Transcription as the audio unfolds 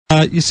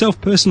Yourself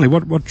personally,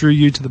 what drew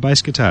you to the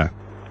bass guitar?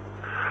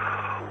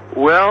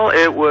 Well,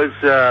 it was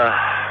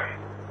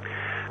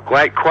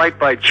quite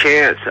by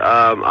chance.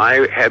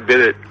 I had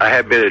been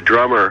a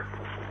drummer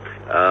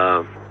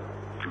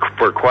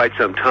for quite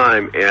some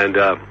time, and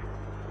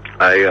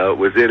I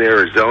was in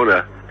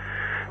Arizona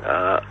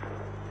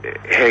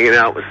hanging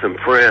out with some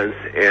friends,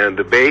 and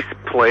the bass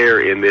player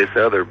in this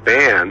other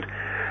band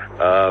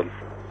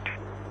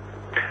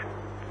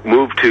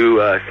moved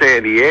to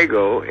San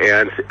Diego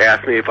and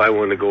asked me if I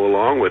wanted to go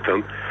along with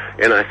him,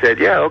 and I said,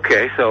 yeah,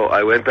 okay. So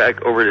I went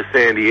back over to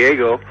San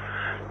Diego,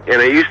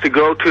 and I used to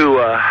go to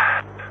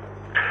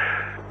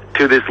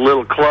this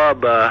little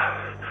club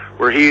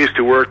where he used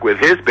to work with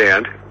his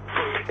band,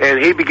 and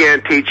he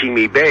began teaching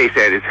me bass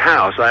at his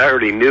house. I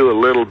already knew a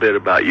little bit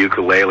about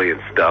ukulele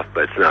and stuff,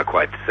 but it's not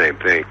quite the same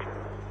thing.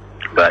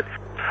 But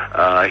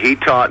he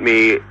taught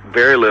me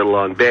very little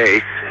on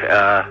bass,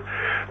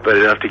 but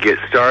enough to get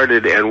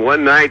started. And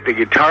one night the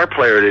guitar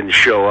player didn't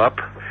show up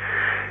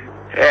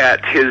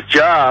at his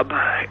job,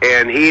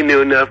 and he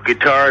knew enough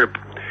guitar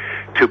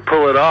to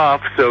pull it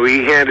off, so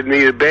he handed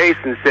me the bass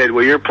and said,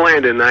 well, you're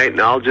playing tonight,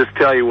 and I'll just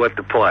tell you what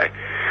to play.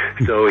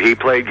 So he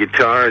played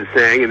guitar and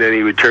sang, and then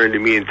he would turn to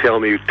me and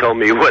told me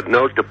what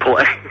note to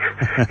play.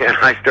 And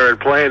I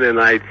started playing, and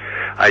I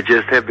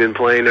just have been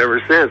playing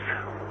ever since.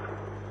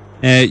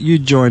 You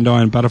joined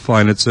Iron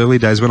Butterfly in its early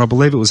days when I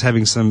believe it was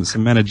having some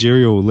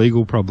managerial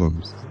legal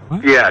problems.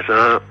 What? Yes,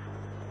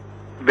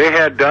 they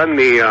had done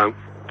the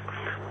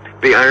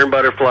Iron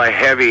Butterfly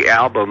Heavy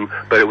album,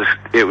 but it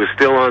was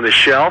still on the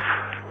shelf,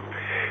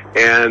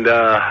 and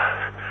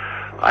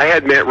I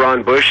had met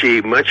Ron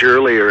Bushy much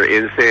earlier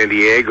in San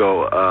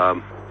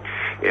Diego,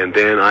 and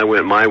then I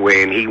went my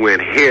way and he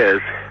went his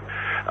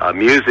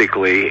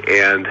musically,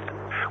 and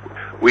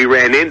we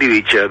ran into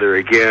each other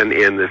again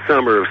in the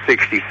summer of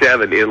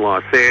 '67 in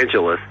Los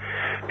Angeles,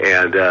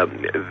 and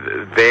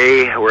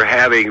they were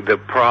having the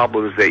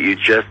problems that you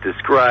just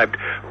described,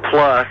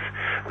 plus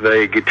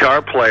the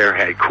guitar player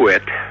had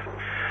quit,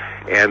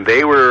 and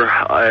they were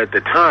at the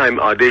time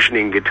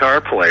auditioning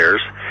guitar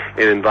players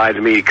and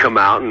invited me to come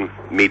out and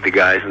meet the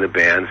guys in the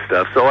band and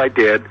stuff. So I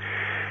did,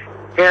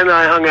 and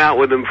I hung out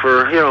with them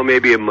for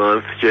maybe a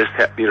month, just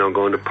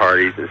going to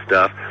parties and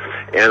stuff.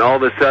 And all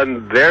of a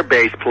sudden, their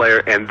bass player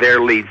and their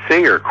lead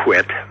singer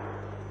quit.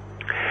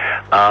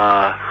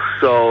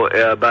 So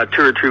about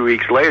 2 or 3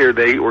 weeks later,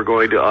 they were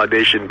going to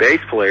audition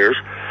bass players,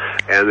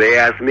 and they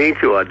asked me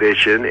to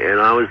audition, and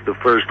I was the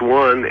first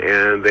one,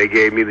 and they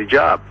gave me the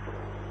job.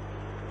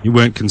 You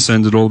weren't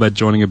concerned at all about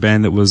joining a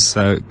band that was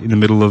in the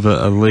middle of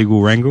a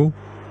legal wrangle?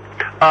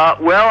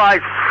 Well,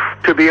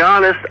 to be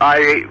honest,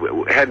 I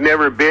had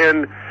never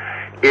been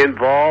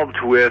involved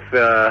with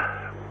a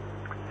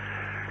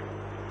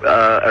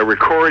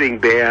recording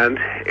band,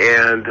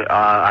 and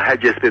I had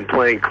just been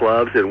playing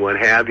clubs and what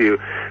have you,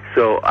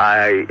 so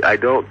I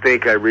don't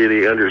think I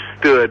really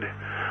understood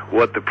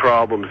what the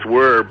problems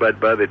were. But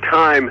by the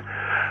time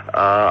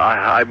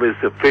I was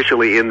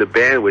officially in the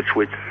band, which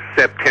was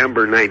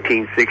September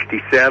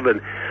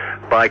 1967,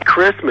 by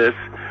Christmas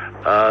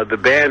the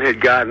band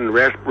had gotten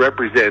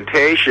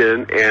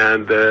representation,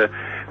 and the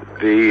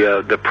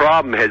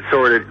problem had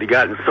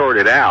gotten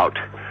sorted out,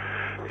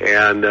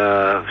 and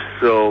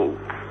so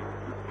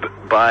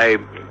by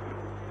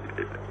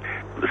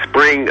the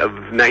spring of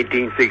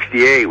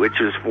 1968, which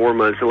was 4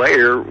 months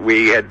later,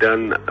 we had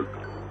done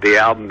the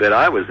album that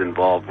I was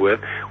involved with,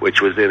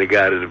 which was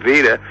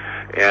In-a-Gadda-da-Vida,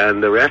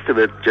 and the rest of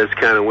it just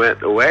kind of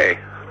went away.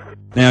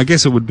 Now, I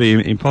guess it would be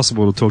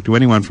impossible to talk to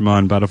anyone from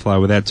Iron Butterfly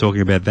without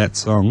talking about that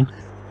song.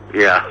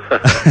 Yeah.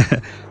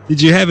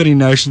 Did you have any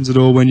notions at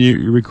all when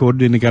you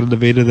recorded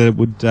In-a-Gadda-da-Vida that it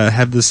would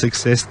have the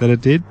success that it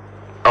did?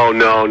 Oh,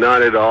 no,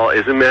 not at all.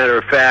 As a matter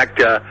of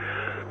fact,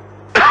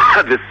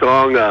 the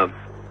song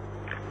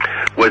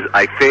was,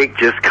 I think,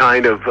 just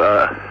kind of,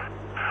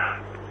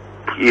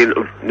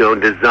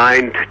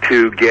 designed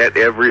to get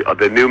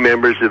the new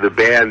members of the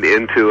band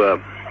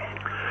into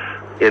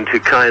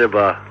kind of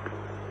a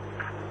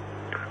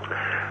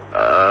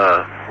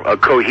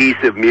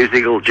cohesive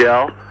musical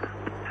gel,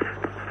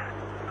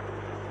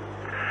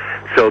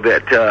 so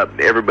that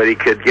everybody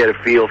could get a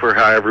feel for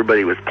how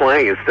everybody was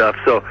playing and stuff.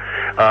 So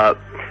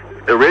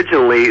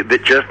originally,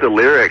 just the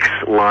lyrics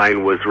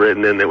line was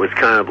written, and it was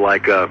kind of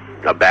like a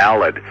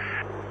ballad.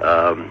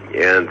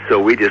 And so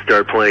we just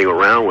started playing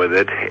around with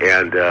it,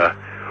 and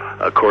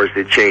of course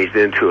it changed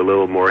into a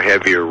little more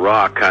heavier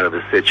rock kind of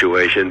a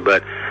situation.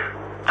 But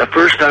the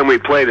first time we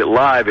played it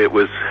live, it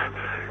was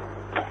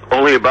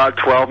only about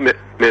 12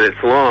 minutes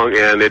long,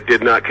 and it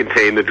did not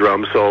contain the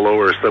drum solo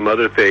or some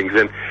other things.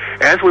 And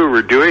as we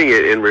were doing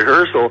it in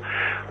rehearsal,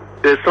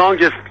 the song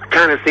just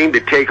kind of seemed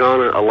to take on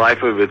a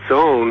life of its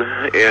own,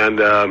 and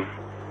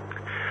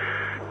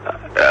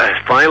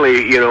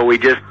finally, we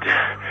just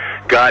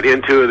got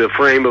into the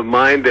frame of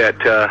mind that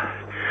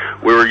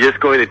we were just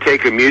going to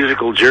take a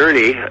musical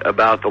journey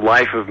about the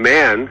life of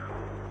man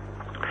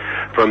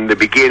from the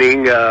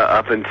beginning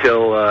up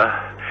until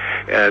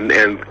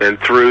and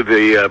through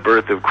the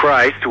birth of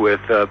Christ, with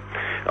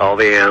all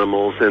the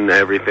animals and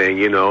everything,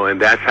 you know, and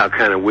that's how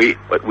kind of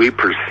what we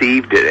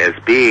perceived it as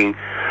being.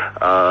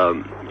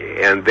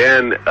 And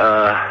then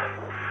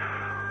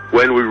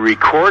when we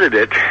recorded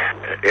it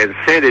and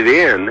sent it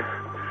in,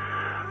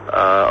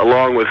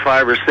 along with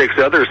 5 or 6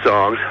 other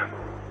songs,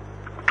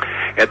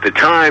 at the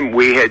time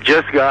we had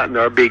just gotten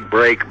our big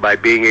break by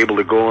being able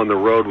to go on the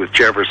road with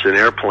Jefferson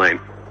Airplane.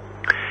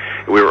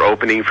 We were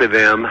opening for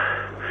them,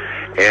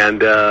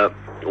 and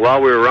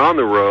while we were on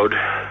the road,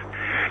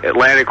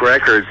 Atlantic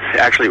Records,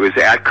 actually it was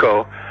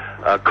Atco,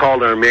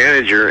 called our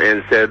manager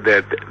and said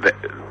that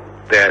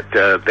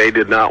they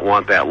did not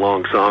want that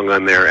long song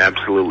on there,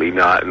 absolutely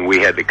not, and we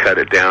had to cut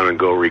it down and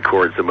go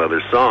record some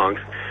other songs.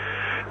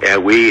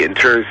 And we in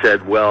turn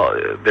said, well,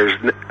 there's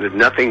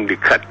nothing to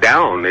cut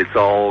down, it's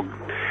all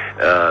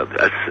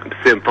a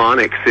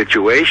symphonic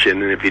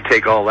situation, and if you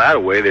take all that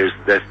away,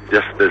 that's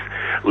just this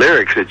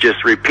lyrics that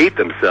just repeat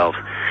themselves.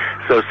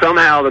 So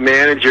somehow the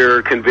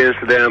manager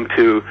convinced them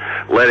to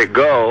let it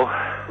go,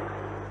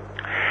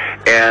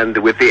 and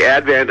with the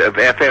advent of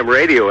FM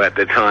radio at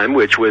the time,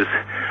 which was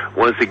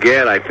once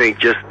again, I think,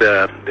 just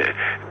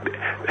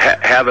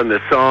having the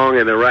song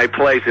in the right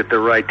place at the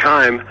right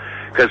time,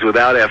 because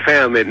without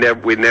FM,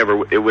 it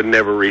would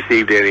never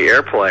received any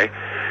airplay.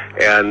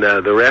 And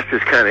the rest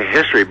is kind of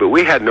history. But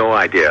we had no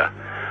idea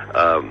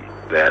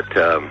that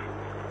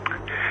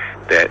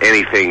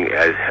anything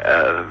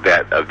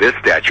that of this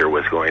stature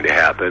was going to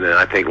happen. And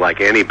I think, like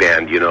any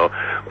band, you know,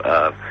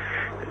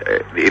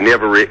 you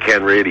never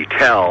can really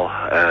tell.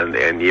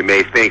 And you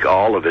may think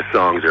all of the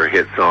songs are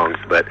hit songs,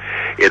 but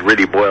it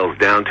really boils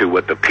down to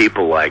what the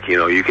people like. You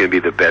know, you can be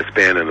the best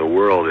band in the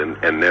world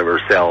and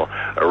never sell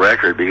a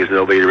record because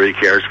nobody really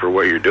cares for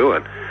what you're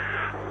doing.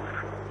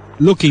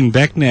 Looking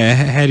back now,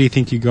 how do you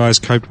think you guys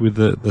coped with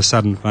the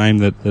sudden fame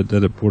that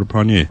it brought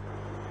upon you?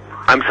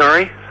 I'm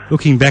sorry?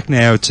 Looking back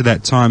now to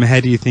that time, how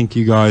do you think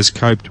you guys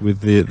coped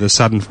with the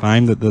sudden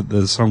fame that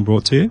the song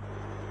brought to you?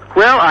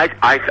 Well,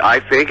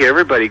 I think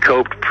everybody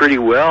coped pretty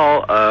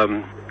well.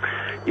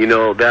 You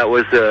know, that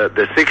was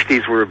the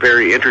 60s were a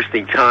very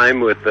interesting time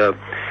with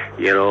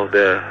you know,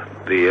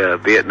 the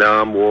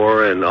Vietnam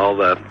War and all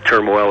the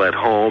turmoil at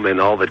home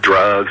and all the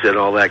drugs and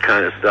all that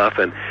kind of stuff,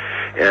 and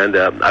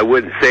I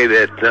wouldn't say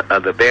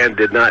that the band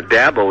did not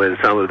dabble in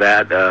some of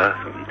that,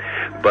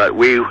 but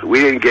we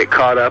didn't get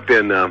caught up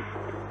in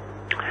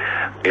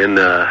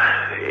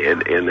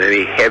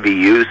any heavy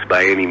use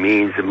by any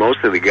means. And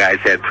most of the guys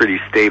had pretty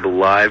stable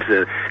lives,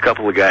 and a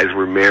couple of guys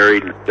were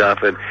married and stuff,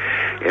 and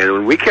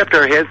when we kept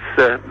our heads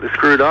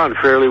screwed on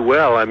fairly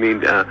well. I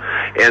mean,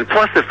 and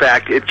plus the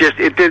fact it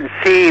didn't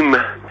seem,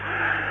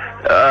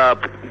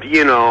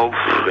 you know,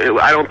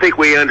 I don't think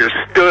we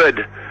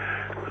understood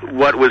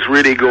what was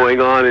really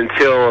going on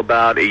until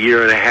about a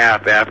year and a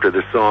half after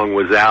the song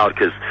was out,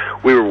 because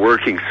we were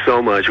working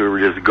so much, we were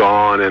just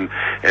gone,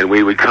 and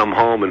we would come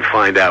home and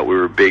find out we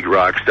were big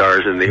rock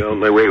stars, and the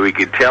only way we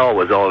could tell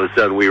was all of a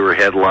sudden we were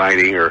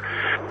headlining or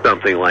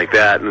something like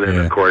that, and then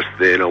of course,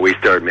 you know, we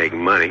started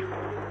making money.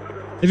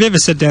 Have you ever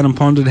sat down and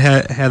pondered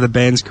how the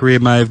band's career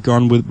may have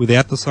gone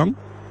without the song?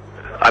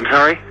 I'm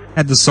sorry?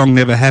 Had the song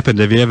never happened,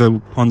 have you ever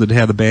pondered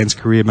how the band's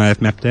career may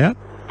have mapped out?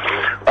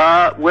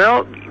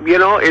 Well, you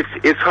know,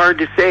 it's hard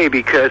to say,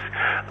 because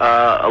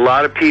a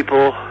lot of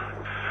people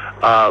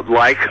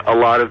like a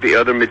lot of the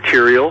other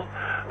material.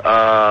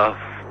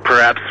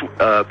 Perhaps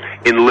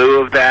in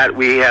lieu of that,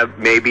 we have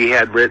maybe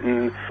had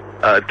written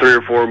 3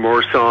 or 4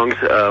 more songs,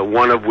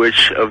 one of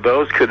which of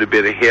those could have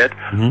been a hit.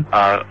 Mm-hmm.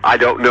 I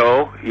don't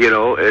know. You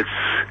know,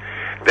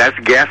 that's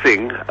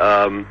guessing.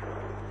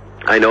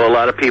 I know a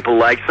lot of people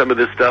liked some of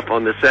the stuff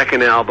on the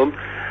second album.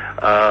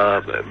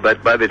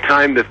 But by the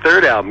time the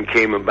third album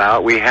came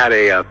about, we had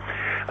a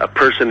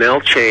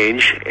personnel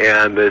change,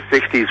 and the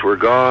 60s were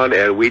gone,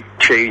 and we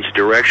changed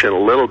direction a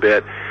little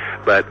bit,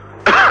 but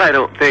I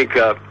don't think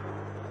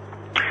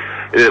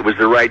it was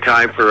the right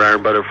time for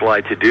Iron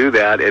Butterfly to do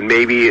that, and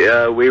maybe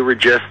we were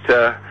just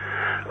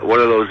one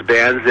of those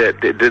bands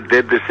that did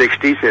the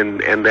 60s,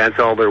 and that's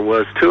all there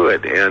was to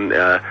it. And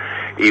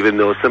even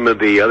though some of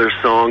the other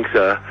songs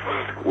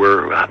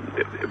were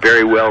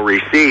very well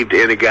received,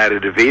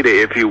 In-a-Gadda-da-Vida,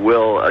 if you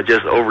will,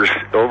 just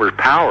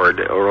overpowered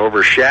or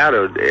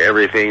overshadowed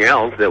everything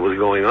else that was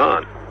going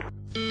on.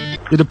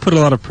 Did it put a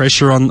lot of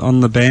pressure on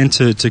the band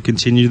to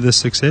continue the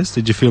success?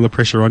 Did you feel the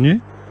pressure on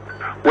you?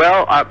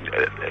 Well,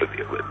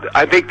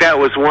 I think that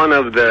was one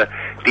of the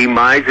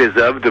demises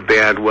of the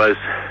band, was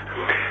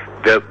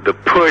the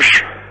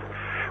push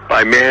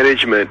by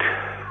management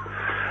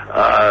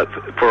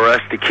for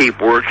us to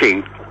keep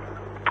working,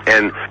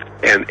 and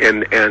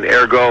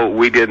ergo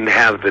we didn't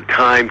have the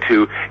time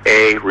to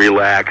A,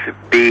 relax,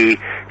 B,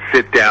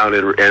 sit down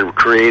and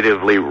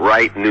creatively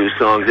write new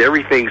songs.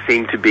 Everything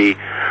seemed to be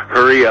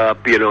hurry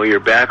up, you know, you're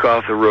back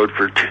off the road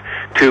for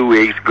 2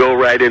 weeks, go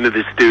right into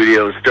the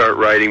studio and start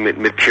writing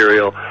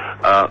material,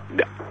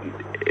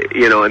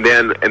 you know, and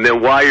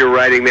then while you're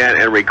writing that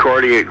and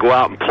recording it, go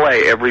out and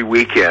play every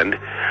weekend.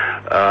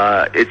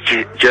 It's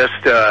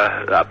just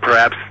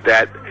perhaps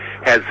that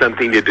had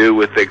something to do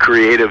with the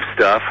creative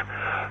stuff.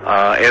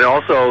 And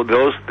also,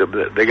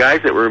 the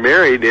guys that were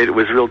married, it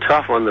was real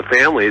tough on the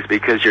families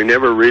because you're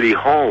never really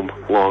home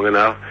long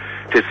enough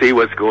to see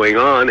what's going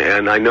on.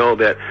 And I know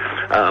that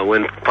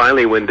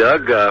when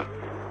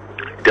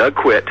Doug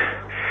quit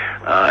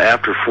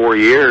after 4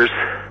 years,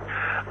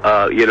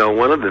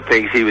 one of the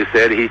things he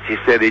said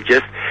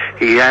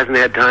he hasn't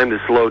had time to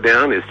slow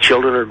down. His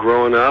children are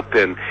growing up,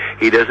 and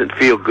he doesn't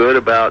feel good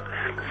about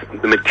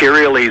the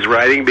material he's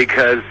writing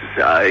because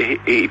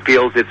he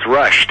feels it's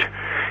rushed.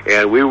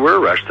 And we were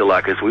rushed a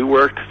lot because we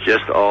worked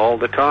just all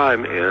the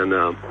time. I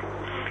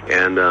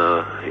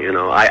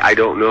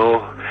don't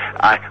know.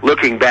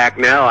 Looking back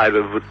now,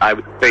 I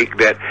would think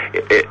that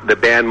the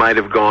band might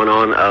have gone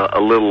on a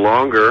little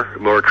longer,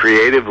 more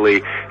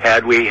creatively,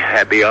 had we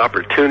had the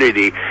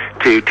opportunity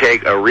to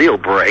take a real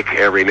break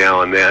every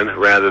now and then,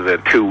 rather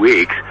than 2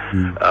 weeks.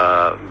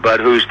 But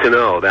who's to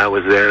know? That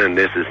was then, and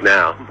this is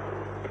now.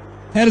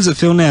 How does it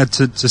feel now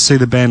to see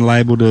the band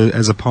labelled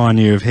as a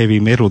pioneer of heavy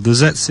metal?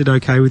 Does that sit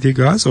okay with you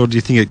guys, or do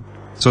you think it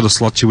sort of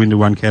slots you into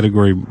one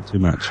category too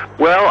much?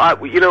 Well,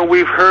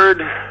 we've heard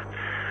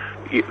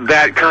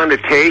that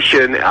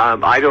connotation.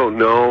 I don't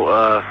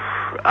know,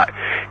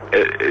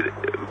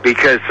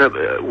 because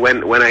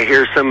when I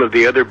hear some of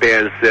the other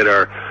bands that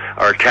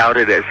are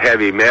touted as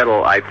heavy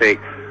metal, I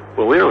think,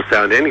 well, we don't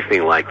sound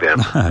anything like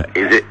them.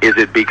 Is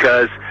it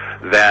because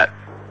that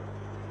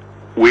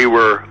we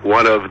were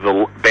one of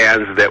the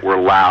bands that were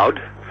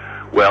loud?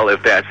 Well,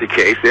 if that's the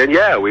case, then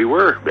yeah, we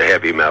were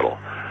heavy metal.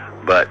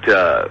 But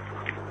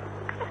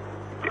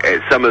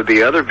some of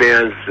the other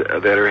bands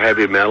that are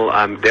heavy metal,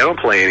 they don't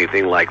play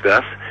anything like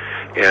us,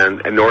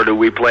 and nor do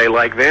we play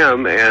like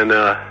them. And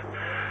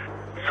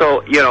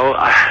so,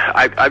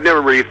 I've never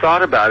really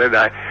thought about it.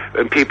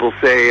 And people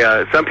say,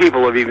 some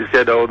people have even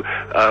said,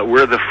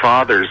 we're the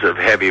fathers of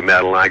heavy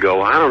metal. And I go,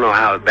 well, I don't know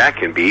how that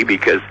can be,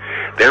 because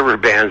there were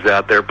bands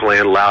out there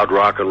playing loud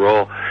rock and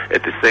roll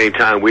at the same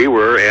time we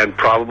were, and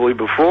probably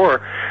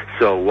before.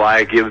 So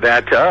why give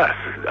that to us?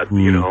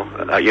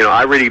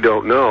 I really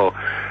don't know.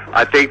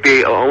 I think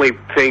the only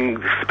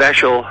thing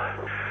special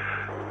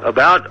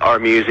about our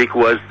music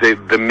was the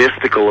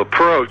mystical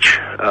approach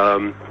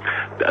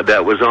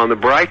that was on the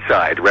bright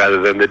side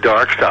rather than the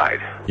dark side.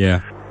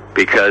 Yeah.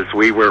 Because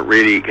we weren't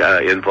really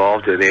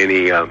involved in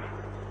any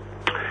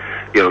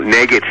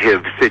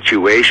negative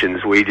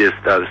situations. We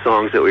just the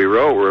songs that we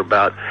wrote were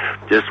about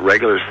just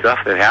regular stuff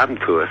that happened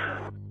to us.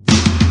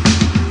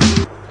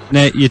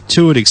 Now, you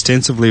toured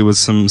extensively with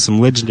some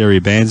legendary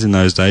bands in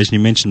those days, and you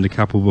mentioned a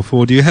couple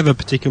before. Do you have a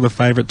particular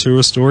favourite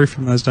tour story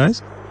from those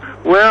days?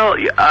 Well,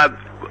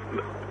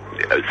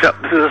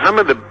 some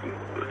of the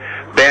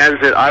bands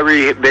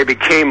that they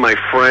became my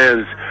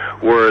friends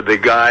were the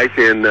guys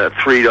in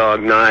Three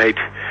Dog Night,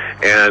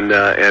 and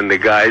the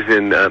guys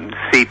in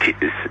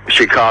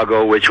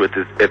Chicago, which was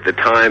at the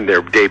time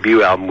their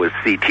debut album was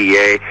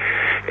CTA,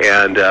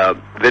 and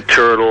the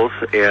Turtles,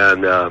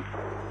 and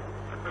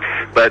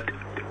but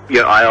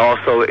I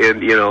also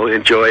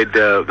enjoyed,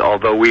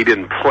 although we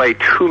didn't play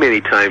too many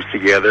times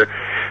together,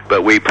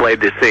 but we played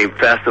the same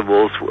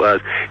festivals.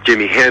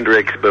 Jimi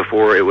Hendrix,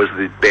 before it was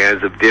the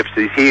bands of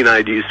Dipsies, he and I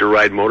used to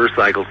ride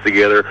motorcycles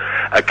together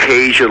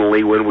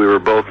occasionally when we were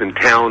both in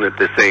town at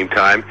the same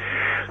time.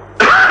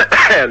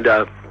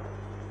 But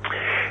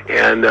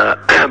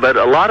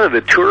a lot of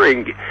the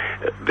touring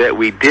that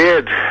we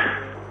did,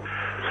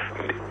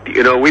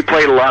 we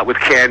played a lot with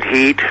Canned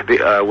Heat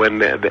when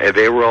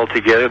they were all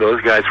together.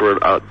 Those guys were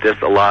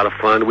just a lot of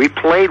fun. We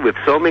played with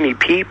so many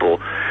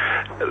people,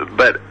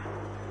 but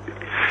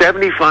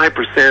 75%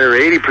 or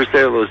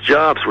 80% of those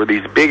jobs were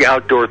these big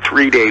outdoor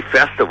 3-day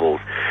festivals.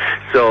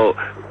 So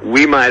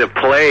we might have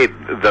played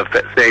the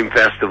same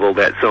festival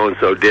that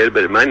so-and-so did,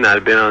 but it might not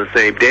have been on the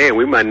same day, and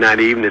we might not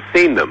even have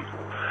seen them.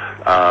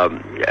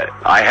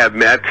 I have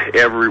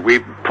we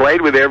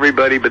played with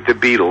everybody but the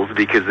Beatles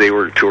because they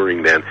were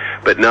touring then,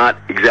 but not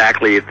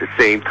exactly at the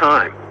same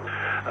time.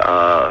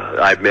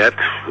 I've met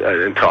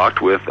and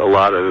talked with a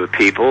lot of the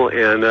people,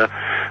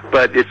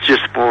 but it's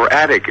just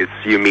sporadic. It's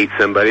you meet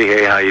somebody,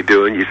 hey, how you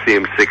doing? You see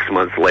them 6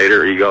 months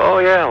later, you go, oh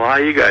yeah, well, how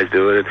you guys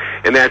doing?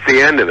 And that's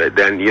the end of it.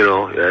 Then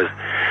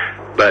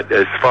but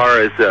as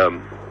far as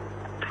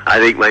I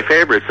think my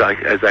favorites,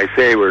 as I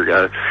say, were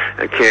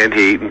Canned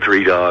Heat and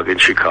Three Dog in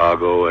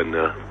Chicago, and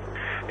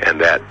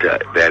that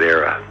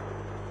era.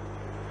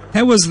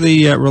 How was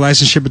the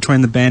relationship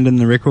between the band and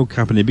the record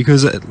company?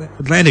 Because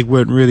Atlantic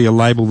weren't really a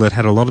label that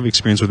had a lot of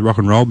experience with rock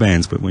and roll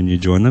bands, but when you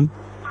joined them?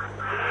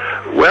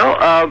 Well,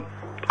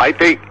 I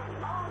think,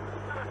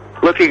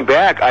 looking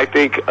back, I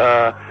think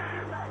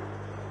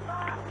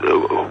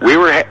we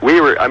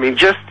were. I mean,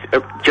 just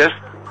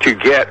to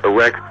get a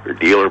record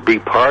deal or be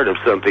part of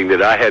something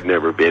that I had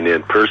never been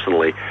in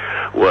personally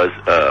was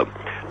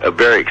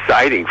very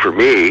exciting for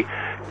me,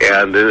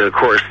 and then of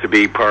course to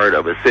be part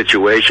of a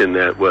situation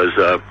that was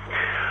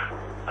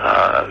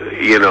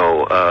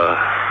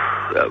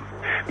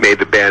made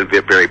the band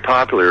very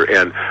popular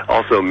and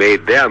also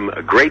made them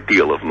a great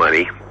deal of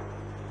money,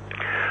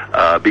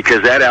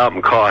 because that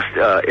album cost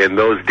in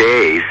those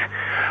days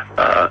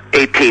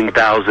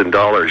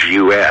 $18,000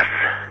 US.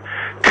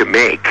 to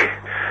make,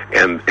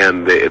 and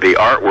the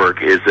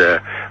artwork is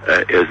a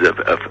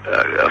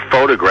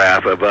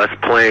photograph of us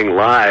playing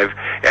live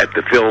at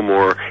the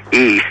Fillmore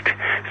East.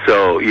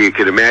 So you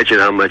can imagine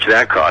how much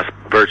that cost.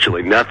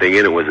 Virtually nothing,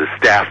 and it was a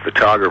staff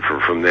photographer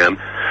from them.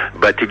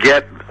 But to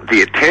get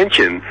the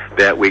attention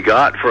that we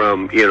got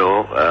from,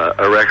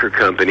 a record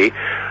company,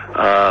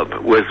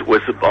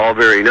 was all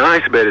very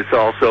nice, but it's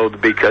also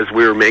because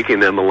we were making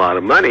them a lot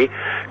of money,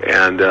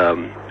 and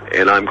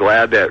I'm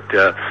glad that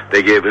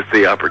they gave us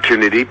the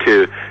opportunity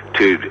to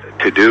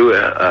do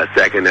a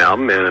second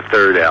album and a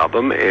third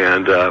album,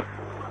 and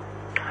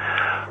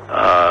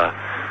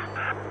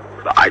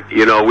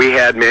we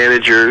had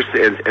managers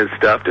and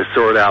stuff to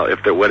sort out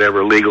if there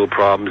whatever legal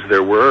problems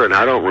there were, and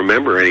I don't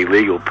remember any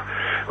legal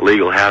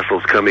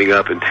hassles coming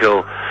up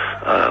until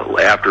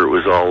after it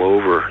was all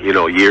over,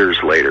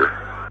 years later.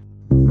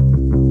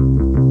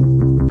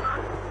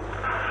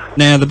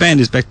 Now, the band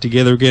is back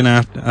together again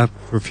after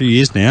for a few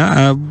years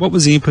now. What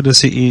was the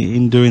impetus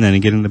in doing that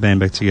and getting the band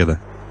back together?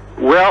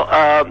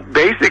 Well,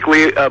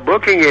 basically,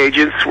 booking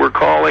agents were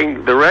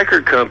calling the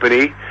record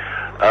company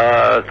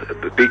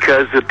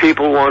because the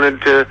people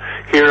wanted to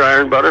hear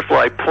Iron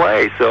Butterfly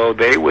play, so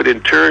they would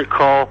in turn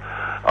call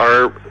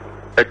our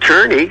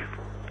attorney,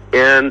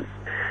 and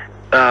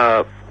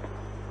the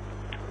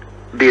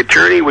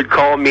attorney would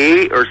call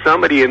me or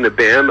somebody in the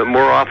band, but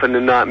more often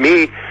than not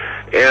me,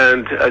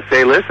 and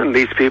say, listen,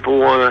 these people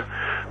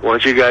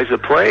want you guys to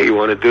play. You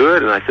want to do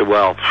it? And I said,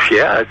 well,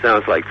 yeah, it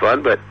sounds like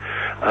fun, but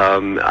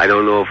I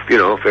don't know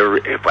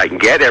if I can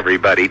get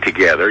everybody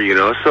together,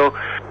 So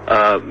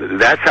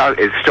that's how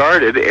it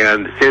started,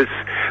 and since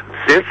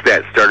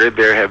that started,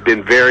 there have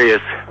been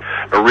various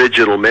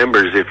original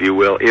members, if you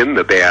will, in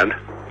the band,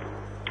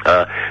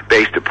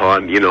 based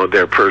upon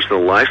their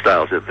personal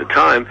lifestyles at the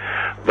time.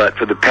 But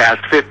for the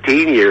past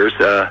 15 years,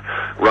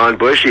 Ron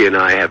Bushy and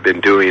I have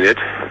been doing it,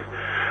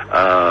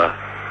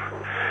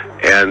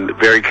 and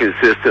very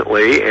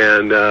consistently,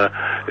 and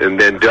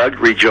then Doug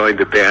rejoined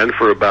the band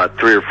for about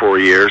 3 or 4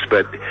 years,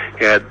 but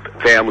had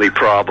family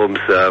problems,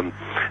 a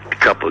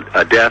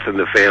death in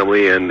the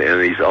family, and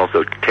he's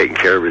also taking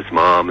care of his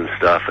mom and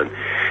stuff, and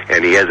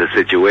he has a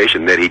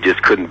situation that he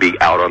just couldn't be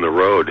out on the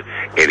road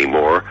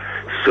anymore,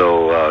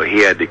 so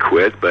he had to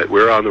quit. But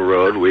we're on the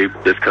road. We've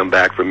just come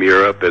back from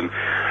Europe and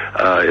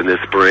in the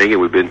spring,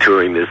 and we've been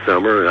touring this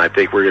summer, and I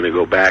think we're going to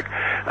go back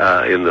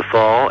in the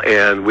fall,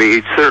 and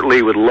we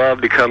certainly would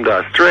love to come to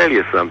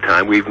Australia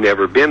sometime. We've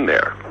never been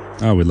there.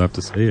 Oh, we'd love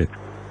to see it.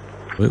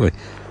 Absolutely.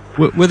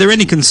 Were there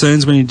any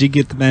concerns when you did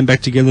get the band back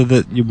together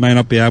that you may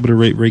not be able to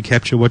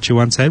recapture what you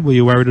once had? Were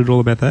you worried at all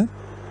about that?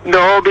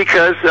 No,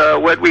 because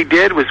what we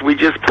did was we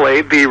just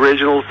played the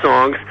original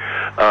songs,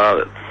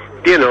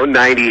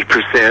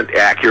 90%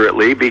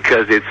 accurately,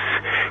 because it's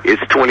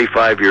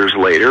 25 years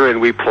later, and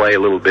we play a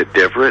little bit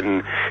different.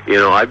 And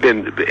I've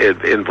been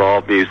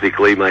involved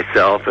musically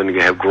myself, and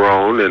have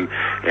grown, and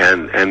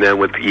then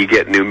when you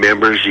get new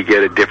members, you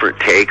get a different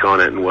take on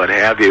it and what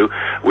have you.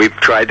 We've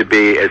tried to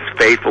be as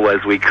faithful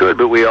as we could,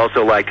 but we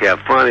also like to have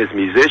fun as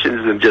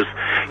musicians and just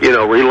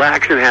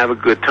relax and have a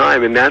good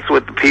time. And that's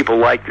what the people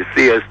like to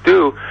see us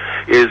do,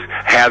 is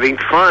having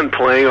fun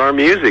playing our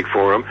music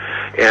for them.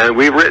 And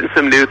we've written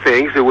some new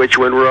things, in which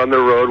when we're on the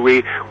road,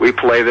 we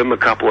play them a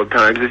couple of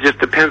times. It just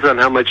depends on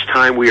how much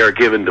time we are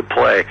given to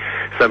play.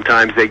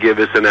 Sometimes they give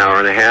us an hour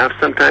and a half.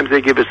 Sometimes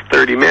they give us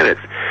 30 minutes.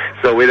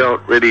 So we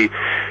don't really...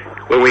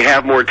 When we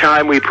have more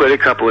time, we put a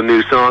couple of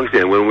new songs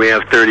in. When we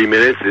have 30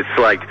 minutes, it's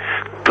like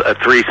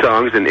 3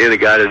 songs and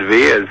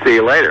In-a-Gadda-da-Vida, and see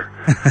you later.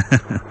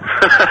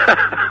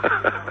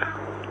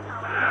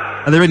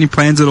 Are there any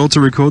plans at all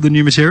to record the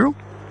new material?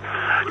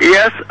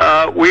 Yes,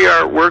 we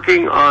are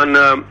working on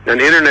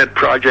an internet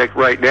project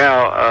right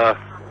now,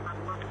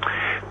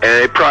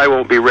 and it probably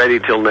won't be ready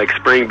till next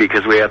spring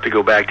because we have to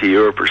go back to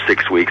Europe for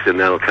 6 weeks, and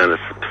that'll kind of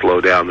slow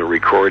down the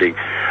recording.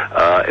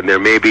 And there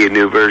may be a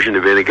new version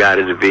of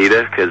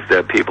In-a-Gadda-da-Vida because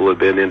people have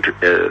been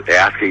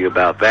asking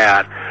about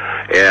that.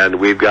 And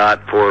we've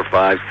got 4 or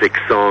 5, 6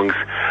 songs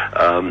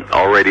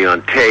already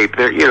on tape.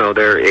 They're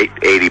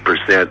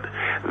 80%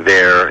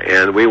 there,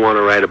 and we want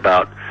to write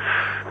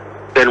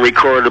then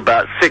record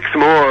about 6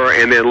 more,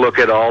 and then look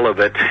at all of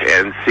it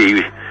and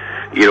see,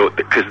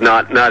 because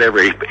not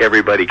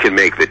everybody can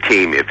make the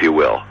team, if you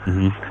will.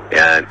 Mm-hmm.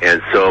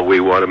 And so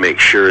we want to make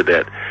sure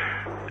that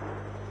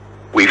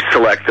we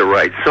select the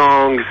right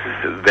songs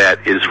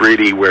that is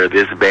really where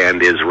this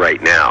band is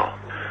right now,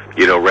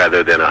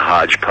 rather than a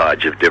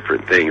hodgepodge of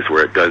different things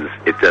where it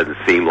doesn't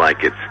seem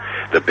like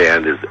the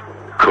band is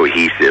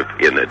cohesive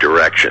in the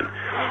direction.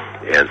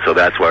 And so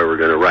that's why we're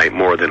going to write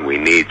more than we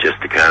need,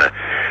 just to kind of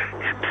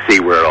see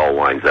where it all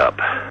winds up.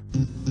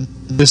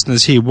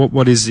 Listeners here,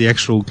 what is the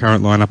actual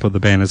current lineup of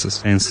the band as it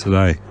stands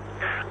today?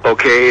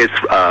 Okay,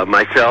 it's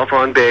myself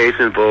on bass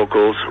and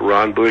vocals,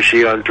 Ron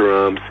Bushy on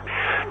drums,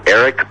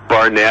 Eric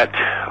Barnett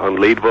on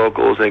lead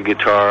vocals and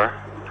guitar,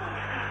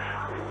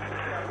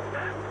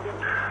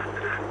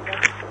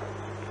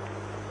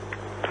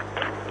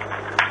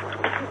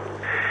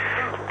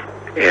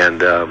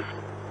 and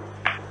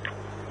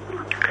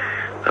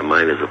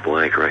Mine is a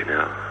blank right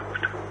now.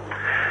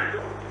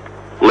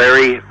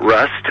 Larry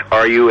Rust,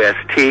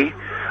 R-U-S-T,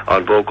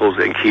 on vocals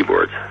and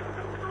keyboards.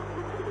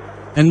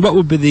 And what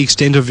would be the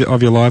extent of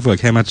your live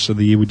work? How much of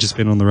the year would you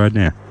spend on the road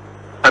now?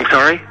 I'm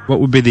sorry? What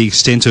would be the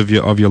extent of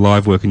your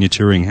live work and your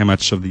touring? How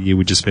much of the year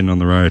would you spend on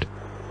the road?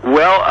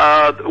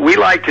 Well, we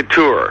like to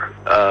tour.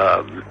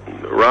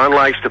 Ron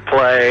likes to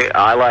play,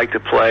 I like to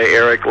play,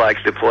 Eric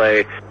likes to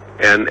play,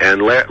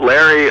 and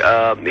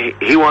Larry,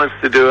 he wants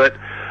to do it.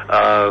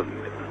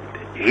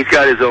 He's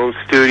got his own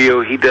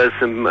studio. He does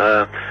some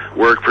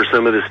work for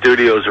some of the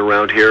studios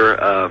around here,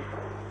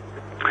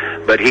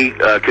 but he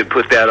could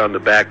put that on the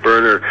back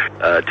burner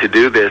to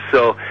do this.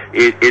 So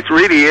it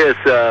really is,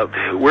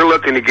 we're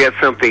looking to get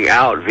something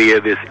out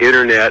via this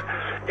internet,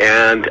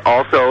 and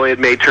also it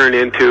may turn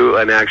into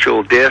an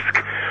actual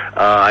disc.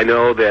 I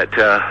know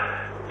that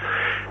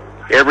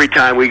every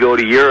time we go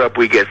to Europe,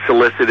 we get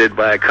solicited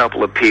by a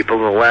couple of people.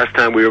 The last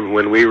time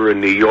when we were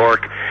in New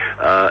York,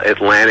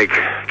 Atlantic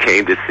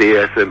came to see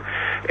us and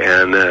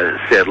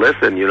said,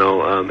 listen,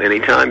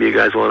 anytime you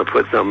guys want to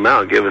put something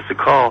out, give us a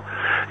call.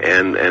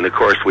 And of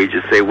course we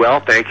just say, well,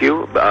 thank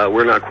you.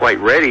 We're not quite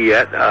ready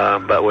yet,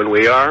 but when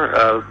we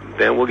are,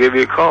 then we'll give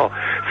you a call.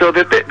 So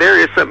that there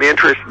is some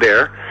interest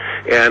there.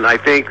 And I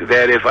think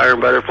that if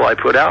Iron Butterfly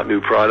put out new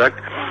product,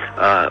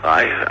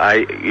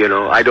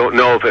 I don't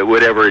know if it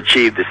would ever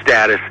achieve the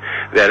status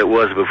that it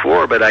was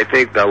before, but I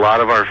think that a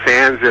lot of our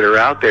fans that are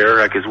out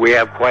there, because we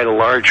have quite a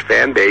large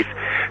fan base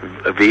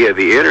via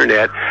the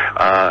internet,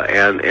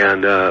 and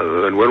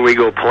when we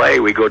go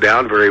play, we go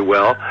down very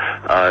well,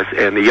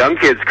 and the young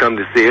kids come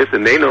to see us,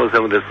 and they know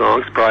some of the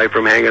songs probably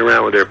from hanging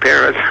around with their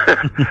parents,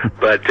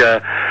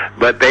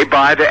 but they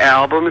buy the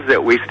albums.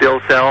 That we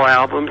still sell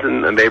albums,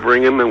 and they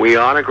bring them and we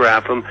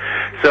autograph them.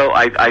 So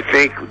I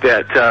think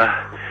that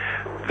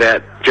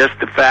just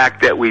the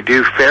fact that we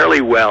do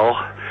fairly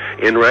well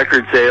in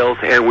record sales,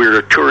 and we're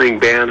a touring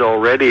band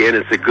already, and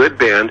it's a good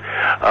band,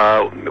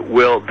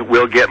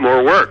 we'll get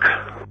more work.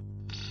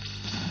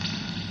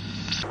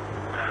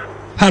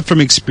 Apart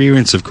from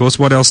experience, of course,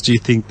 what else do you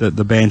think that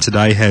the band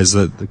today has,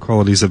 that the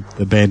qualities of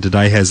the band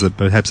today has, that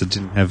perhaps it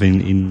didn't have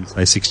in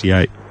say,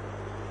 68?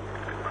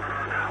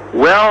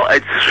 Well,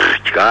 it's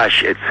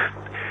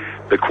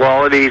the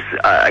qualities,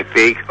 I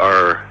think,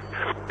 are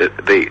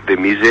the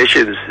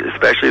musicians,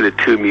 especially the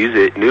two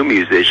new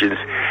musicians,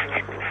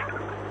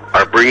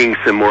 are bringing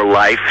some more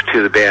life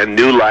to the band,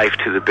 new life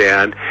to the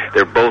band.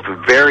 They're both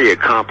very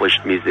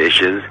accomplished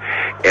musicians,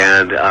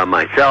 and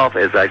myself,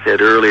 as I said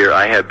earlier,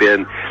 I have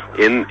been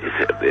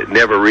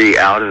never really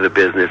out of the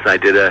business. I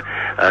did a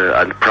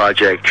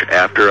project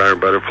after Iron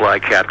Butterfly,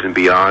 Captain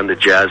Beyond, a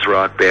jazz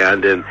rock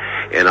band, and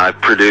I've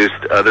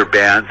produced other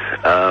bands.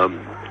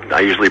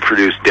 I usually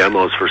produce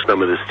demos for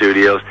some of the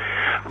studios,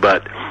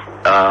 but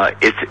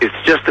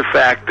it's just the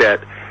fact that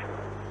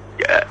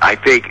I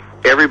think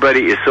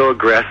everybody is so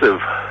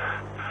aggressive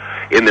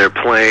in their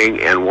playing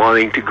and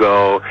wanting to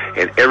go,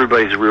 and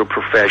everybody's real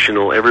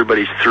professional.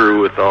 Everybody's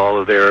through with all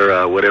of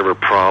their whatever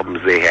problems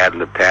they had in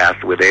the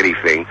past with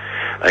anything,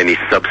 any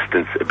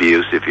substance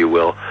abuse, if you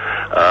will.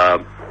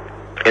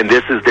 And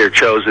this is their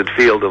chosen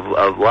field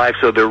of life,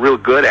 so they're real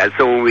good at it.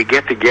 So when we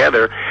get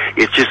together,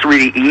 it's just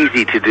really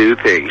easy to do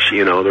things.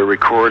 The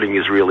recording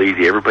is real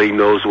easy. Everybody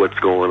knows what's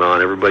going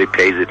on. Everybody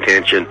pays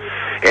attention.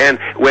 And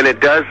when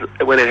it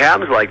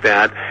happens like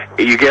that,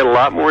 you get a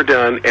lot more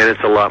done, and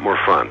it's a lot more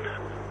fun.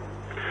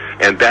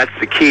 And that's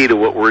the key to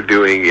what we're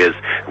doing, is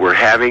we're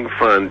having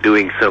fun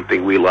doing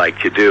something we like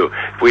to do.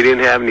 If we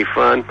didn't have any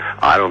fun,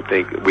 I don't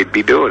think we'd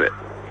be doing it.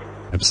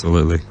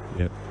 Absolutely,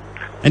 yep.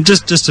 And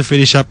just to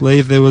finish up, Lee,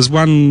 if there was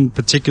one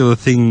particular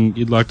thing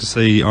you'd like to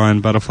see Iron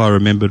Butterfly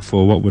remembered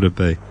for, what would it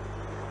be?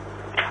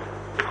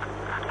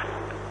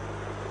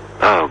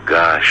 Oh,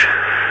 gosh.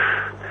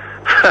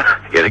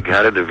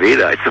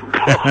 In-a-Gadda-da-Vida, I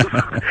suppose.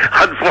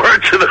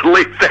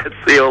 Unfortunately, that's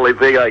the only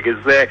thing I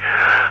can say.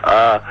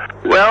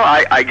 Well,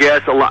 I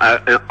guess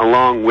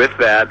along with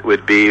that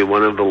would be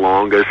one of the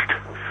longest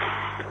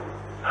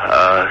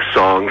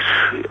songs,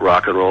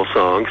 rock and roll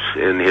songs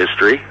in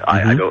history.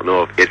 Mm-hmm. I don't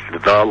know if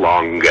it's the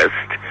longest,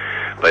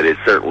 but it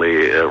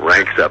certainly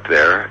ranks up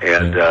there.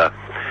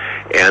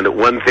 And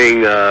one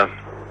thing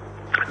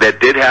that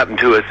did happen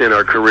to us in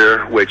our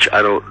career, which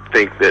I don't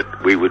think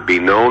that we would be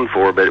known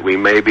for, but we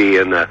may be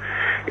in the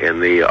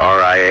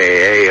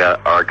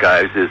RIAA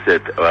archives, is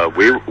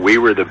that we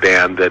were the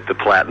band that the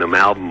Platinum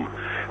Album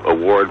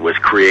Award was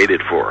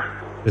created for.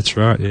 That's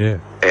right, yeah.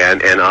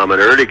 And Ahmet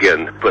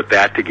Ertegun put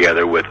that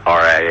together with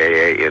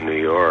RIAA in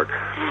New York.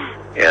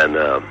 And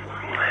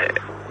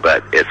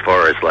but as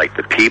far as like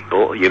the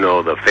people,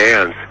 the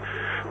fans,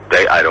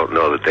 I don't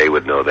know that they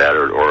would know that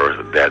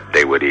or that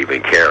they would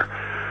even care.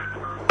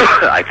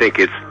 I think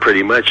it's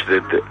pretty much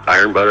that the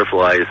Iron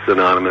Butterfly is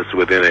synonymous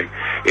with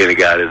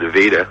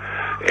In-a-Gadda-da-Vida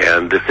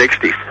and the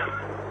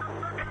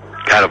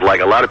 60s. Kind of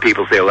like a lot of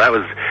people say,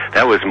 well,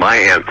 that was my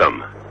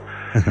anthem.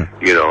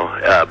 you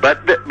know.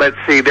 But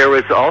see, there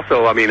was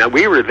also, I mean,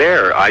 we were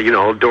there. You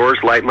know, Doors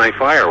Light My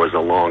Fire was a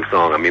long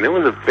song. I mean, it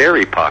was a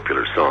very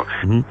popular song,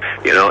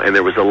 you know, and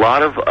there was a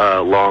lot of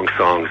long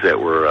songs that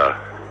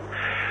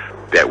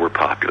were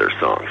popular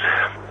songs.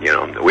 You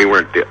know, we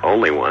weren't the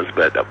only ones,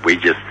 but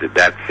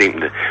that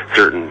seemed to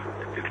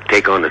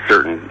take on a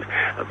certain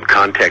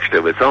context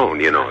of its own,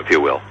 you know, if you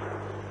will.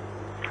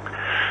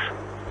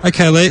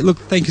 Okay, Lee, look,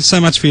 thank you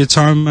so much for your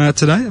time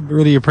today. I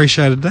really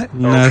appreciated that.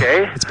 And,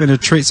 okay. It's been a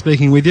treat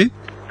speaking with you.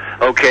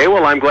 Okay,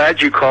 well, I'm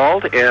glad you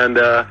called, and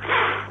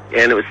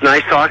it was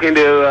nice talking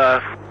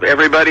to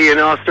everybody in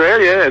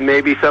Australia, and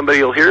maybe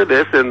somebody will hear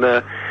this and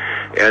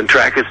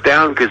track us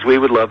down, because we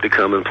would love to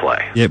come and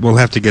play. Yeah, we'll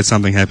have to get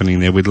something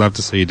happening there. We'd love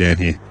to see you down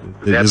here.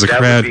 There's a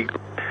crowd.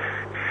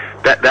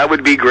 That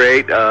would be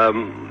great.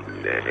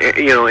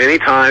 You know,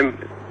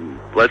 anytime.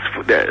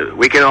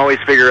 We can always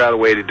figure out a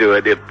way to do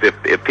it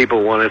if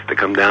people want us to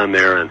come down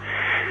there,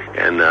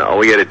 and all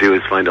we got to do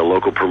is find a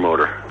local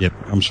promoter. Yep,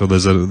 I'm sure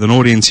there's an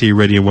audience here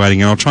ready and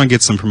waiting, and I'll try and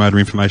get some promoter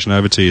information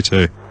over to you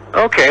too.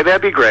 Okay,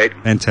 that'd be great.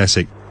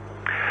 Fantastic.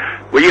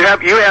 Well, you have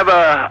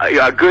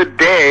a good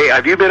day.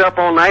 Have you been up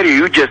all night, or are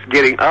you just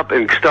getting up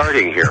and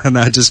starting here? No,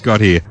 I just got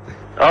here.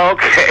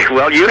 Okay,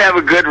 well, you have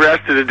a good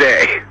rest of the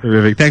day.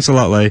 Terrific. Thanks a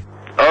lot, Lee.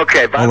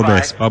 Okay, bye-bye. All the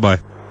best. Bye-bye.